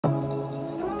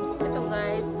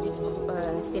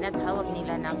tinatawag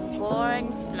nila ng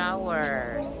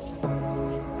cornflowers.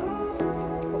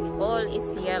 All is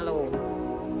yellow.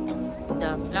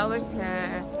 The flowers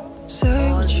here.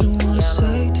 Say what you wanna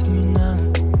say to me now.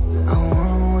 I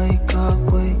wanna wake up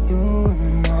with you in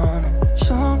the morning.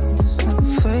 Show me there's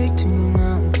nothing fake to me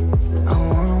now. I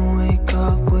wanna wake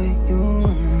up with you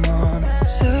in the morning.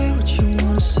 Say what you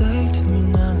wanna say to me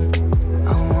now.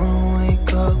 I wanna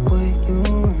wake up with you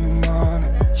in the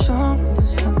morning. Show me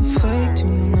there's nothing fake to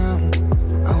me now.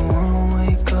 I wanna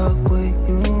wake up with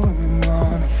you in the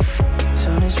morning.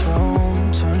 Turn this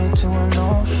room, turn it to an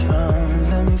ocean.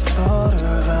 Let me float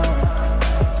around.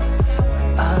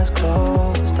 Eyes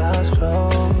closed,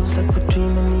 like we're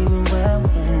dreaming even when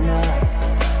we're not.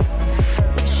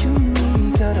 You and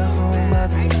me got a whole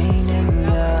lot of meaning,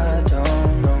 I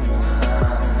don't know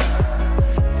how.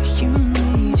 You and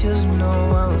me just know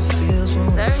how it feels when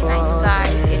we're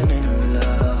falling in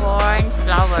love.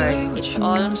 Cornflowers, it's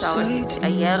all flowers, it's a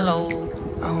yellow.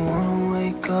 I wanna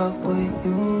wake up with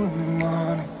you in the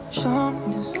morning. Show me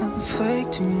there's nothing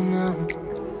fake to me now.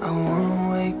 I wanna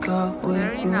wake up with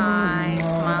Very you nice in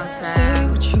the morning. mountain. Say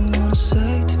what you wanna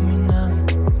say to me now.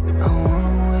 I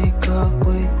wanna wake up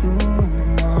with you in the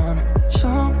morning.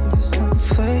 Show me there's nothing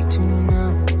fake to me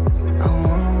now. I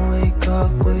wanna wake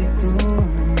up with you in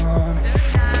the morning.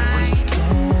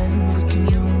 We can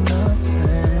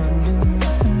do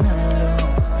nothing at all.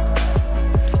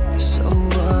 So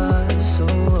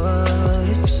what,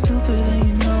 if you're stupid then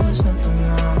you know it's nothing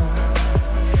wrong.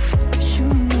 You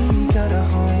and me got a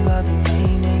whole lot of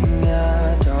meaning,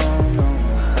 I don't know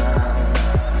how.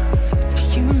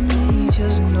 You and me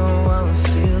just know how it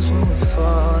feels when we're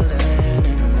falling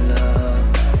in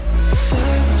love.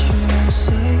 Say what you wanna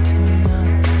say to me now.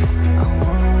 I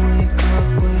wanna wake up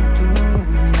with you in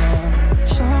the morning.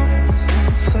 Show me there's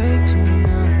nothing fake to me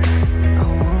now. I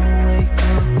wanna wake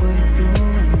up with you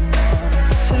in the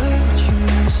morning. Say what you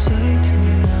wanna say to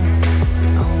me now.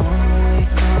 I wanna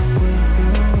wake up with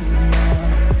you in the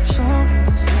morning. Show me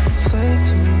there's nothing fake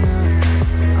to me now.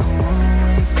 I wanna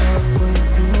wake up with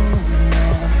you in the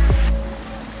morning.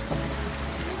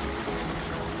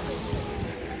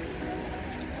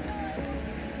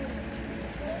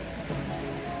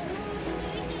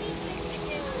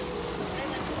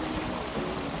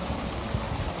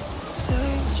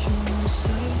 Say what you wanna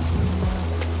say to me now.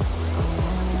 I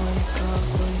wanna wake up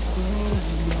with you in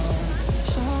the morning.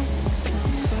 Show me there's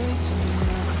nothing fake to me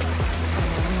now. I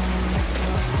wanna wake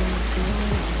up with you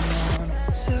in the morning.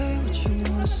 Say what you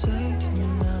wanna say to me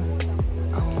now.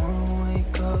 I wanna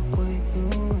wake up with you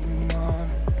in the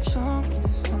morning. Show me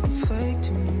there's nothing fake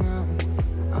to me now.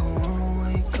 I wanna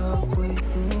wake up with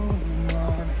you in the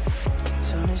morning.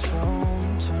 Turn this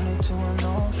room, turn it to an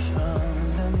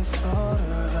ocean. Let me float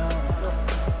around.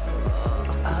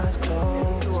 Eyes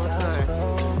closed,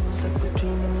 like we're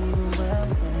dreaming even when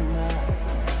we're not.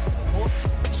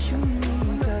 You and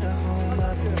me got a whole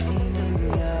lot of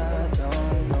meaning, I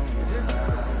don't know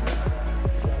how.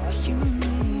 You and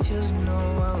me just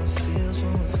know how it feels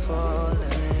when we're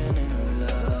falling in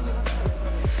love.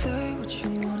 Say what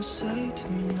you wanna say to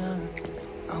me now.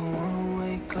 I wanna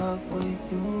wake up with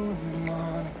you in the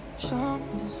morning. Show me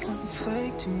there's nothing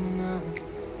fake to me now.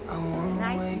 I wanna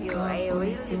Nice wake view, up I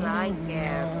with really you in like the it.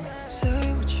 morning.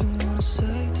 Say what you wanna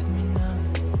say to me now.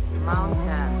 I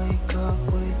wanna Mountain. wake up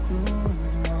with you in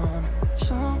the morning.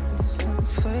 Show me there's nothing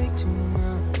fake to me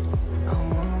now. I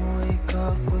wanna wake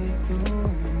up with you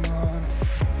in the morning.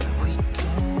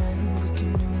 We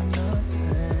can do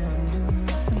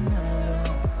nothing at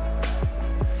all.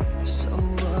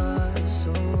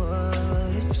 So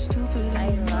what, if you're stupid I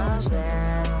then you know love it's nothing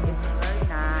it. wrong. It's very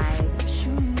nice.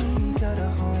 You and me got a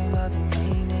whole lot of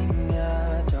meaning,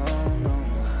 I don't know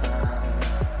how.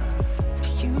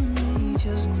 You and me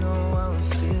just know how it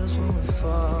feels when we're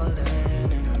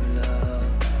falling in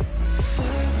love. Say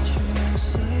what you wanna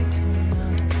say to me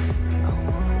now. I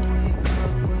wanna wake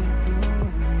up with you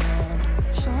in the morning.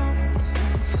 Show me there's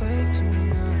nothing fake to me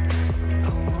now.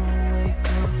 I wanna wake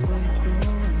up with you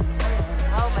in the morning.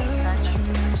 Oh, my Say son what you is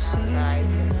wanna now, say to guys.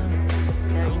 me now.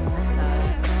 There I is the wanna sun.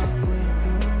 wake up with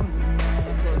you in the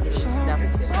morning. So there is Show me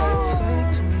the there's nothing pole.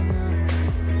 fake to me now.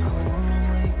 I wanna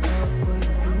wake up with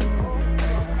you in the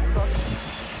morning.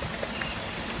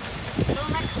 So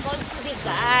much cold today,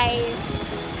 guys.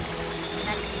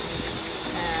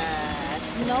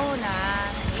 Snow na.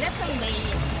 Let's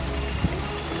wait.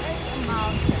 There's a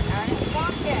mountain.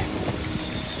 Mountain.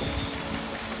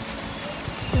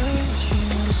 Say what you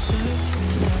wanna say to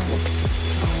me now.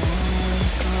 I wanna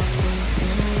wake up with you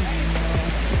in the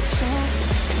morning. Show me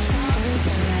there's nothing fake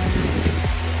to me now.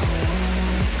 I wanna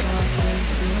wake up with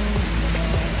you in the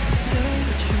morning. Say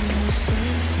what you wanna say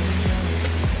to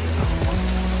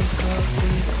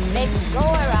Let's go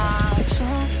around.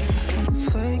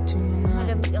 Fake to me now.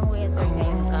 Malamig ang weather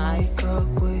ngayon, guys. Wake up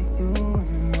with you in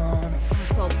the morning.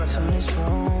 Sobrang Turn lamig. this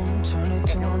room, turn it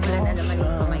to an Wala na naman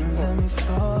yung kamay ocean. ko. Let me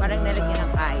float Parang nalagyan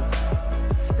ng ice.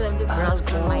 So, I'll be proud eyes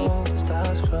to my closed,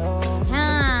 eyes closed.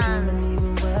 Like we're hands. dreaming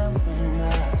even when we're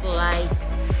not. It's like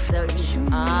there is You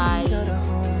and me ice. got a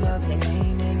whole lot of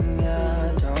meaning, I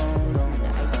don't know The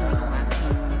ice na yung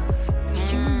aking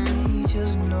You and hands. me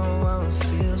just know how it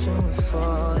feels when we're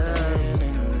falling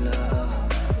in love.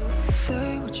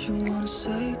 Say what you wanna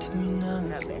say to me now.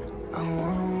 Grabe. I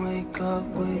wanna wake up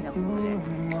with you in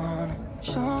the morning.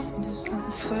 Show me there's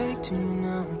nothing fake to me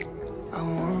now. I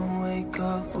wanna wake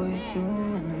up with you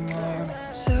in the morning.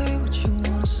 Say what you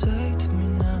wanna say to me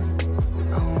now.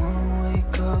 I wanna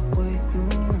wake up with you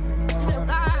in the morning.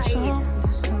 guys. Show me there's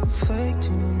nothing fake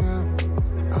to me now.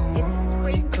 I wanna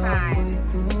wake up springtime.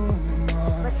 with you in the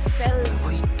morning. But still,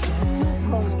 We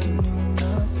can do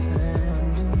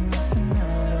nothing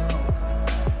at all.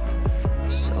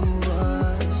 So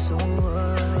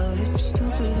what? If you're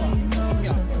stupid, then you know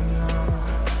it's nothing wrong.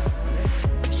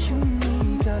 You and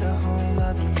me got a whole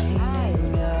lot of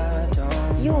meaning, I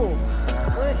don't you, know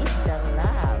how. where is the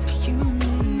love? You and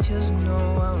me just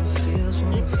know how it feels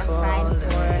when It's we're a time for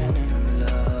falling in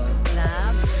love.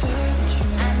 love Say what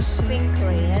you and wanna say to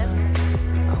me secret. now.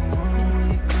 I wanna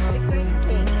wake up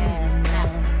with you in the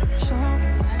morning. Show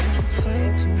me there's nothing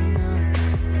fake to me now.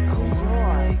 I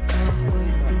wanna wake up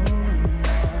with you in the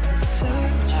morning. Say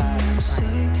what you wanna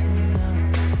say to me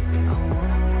now. I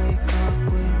wanna wake up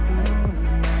with you in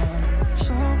the morning.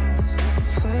 Show me there's nothing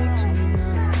fake to me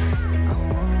now. I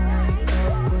wanna wake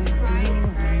up with you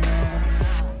in the morning.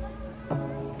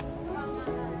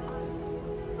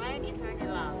 Find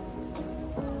eternal love.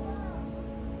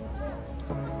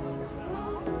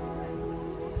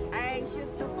 I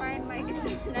should to find my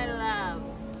eternal love.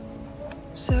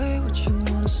 Say what you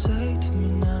wanna say to me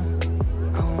now.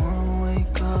 I wanna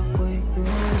wake up with you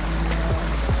in the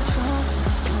morning. Show me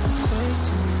there's nothing fake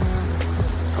to me now.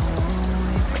 I wanna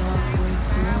wake up with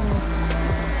you in the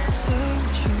morning. Say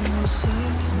what you wanna say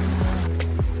to me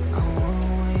now. I wanna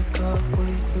wake up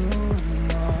with you in the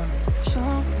morning.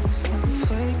 Show me there's nothing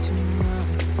fake to me now.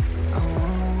 I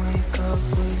wanna wake up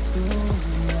with you in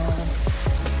the morning.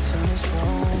 Turn this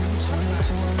room, turn it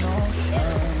to an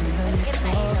ocean. Let me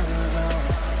float around.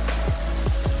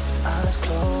 Eyes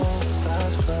closed,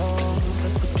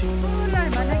 like we're dreaming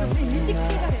even when we're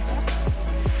not.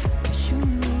 You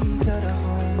and me got a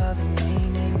whole lot of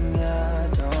meaning, I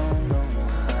don't know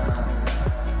how.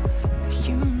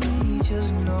 You and me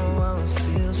just know how it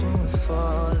feels when we're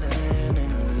falling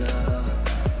in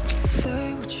love.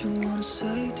 Say what you wanna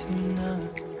say to me now.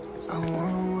 I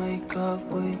wanna wake up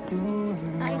with you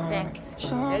in the Hi, morning. Bex.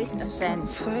 Show There me is a there's scent. nothing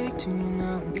fake to me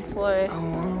now. Before I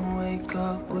wanna wake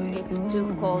up with it's you too in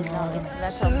the cold now, morning. it's Say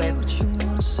less of what it. you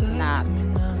wanna say Not. to me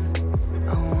now.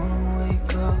 I wanna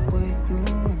wake up with you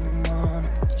in the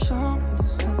morning. Show me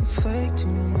there's nothing fake to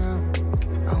me now.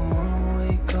 I wanna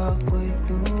wake up with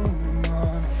you in the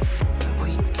morning.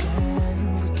 We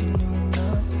can do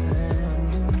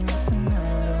nothing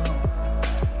at all.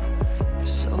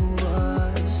 So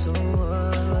what?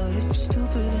 If you're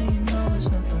stupid, then you know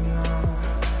it's nothing wrong.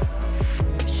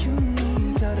 You and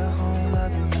me got a whole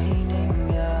lot of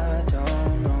meaning, I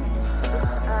don't know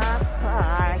how.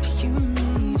 apart. You and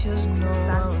me just know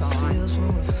how it feels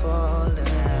when we're falling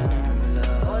in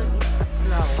All love. is a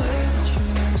flower. Say what you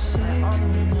wanna say to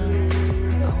me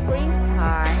now. I wanna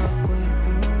wake Springtime. up with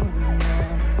you in the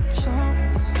morning. Show me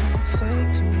there's nothing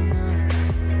fake to me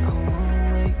now. I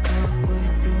wanna wake up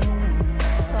with you in the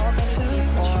morning. So many Say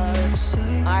what you wanna people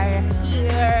say to are me now.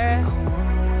 here I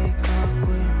wanna wake up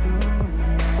with you in the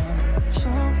morning.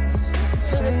 Show me there's nothing to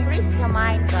fake to refresh me the now.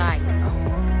 mind, guys. I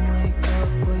wanna wake up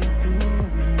with you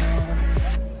in the morning.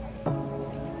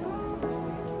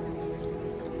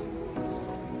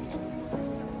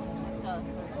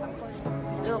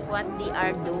 Look what they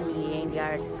are doing. They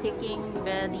are taking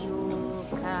value,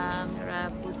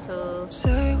 camera, photo.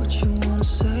 Say what you wanna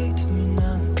say to me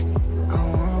now. I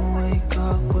wanna wake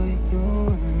up with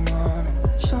you in the morning.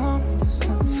 Show me there's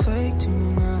nothing fake to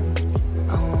me now.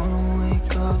 I wanna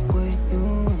wake up with you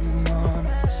in the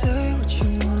morning. Say what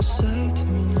you wanna say to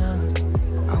me now.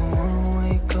 I wanna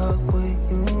wake up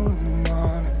with you in the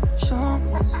morning. Show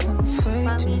me there's nothing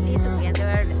fake to me Family now.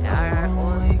 together I are wanna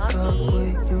all wake up happy.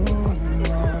 with you in the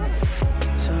morning.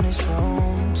 Turn this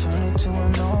room, turn it to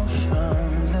an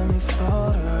ocean. Let me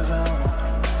float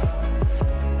around.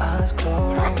 Eyes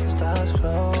closed,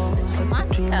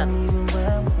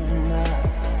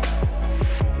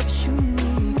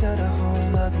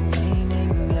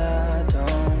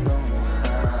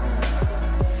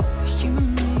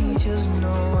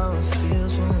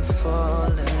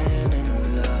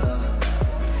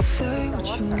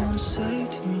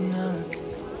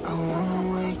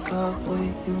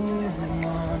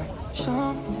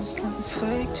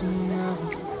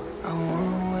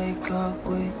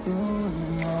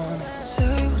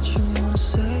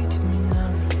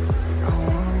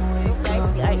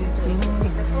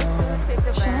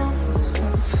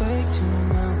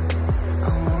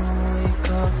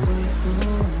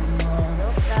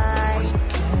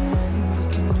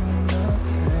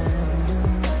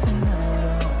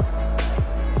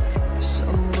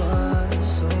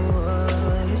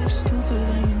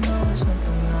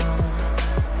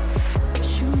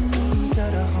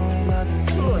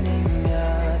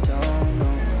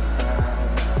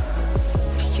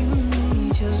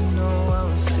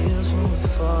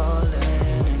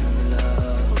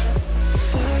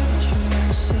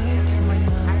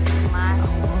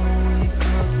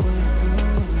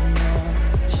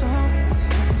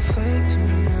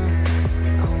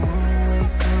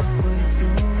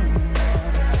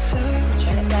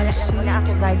 Yan muna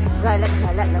ako guys.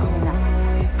 Galat-galat lang muna.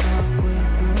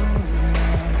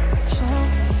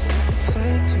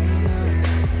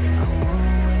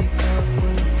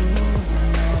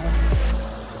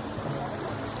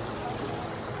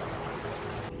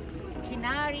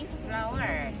 Canary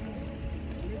flowers.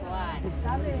 This one.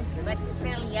 But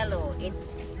still yellow.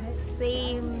 It's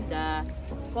same the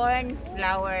corn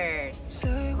flowers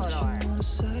color.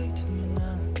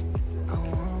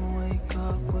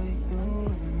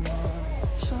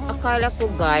 Akala ko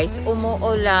guys,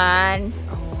 umuulan.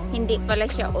 Hindi pala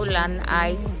siya ulan,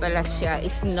 ice pala siya,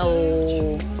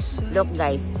 snow. Look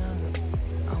guys.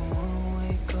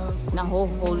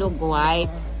 Nahuhulog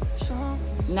white.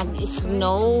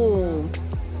 Nag-snow.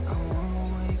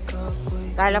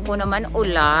 Akala ko naman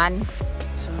ulan.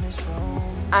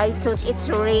 I thought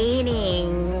it's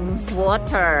raining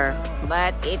water,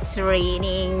 but it's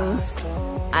raining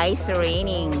ice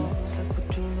raining.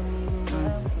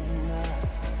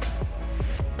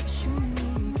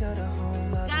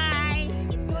 Guys,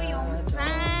 ito yung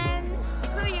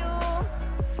Sansuyu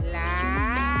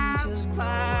Love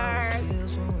Park.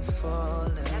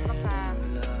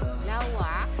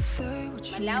 Napaka-lawak.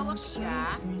 Malawak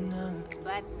siya.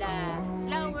 But the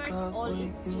flowers all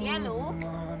is yellow.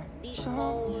 They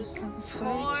called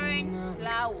corn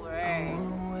flowers.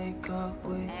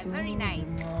 Very nice.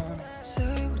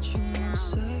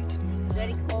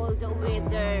 Very cold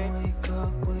weather.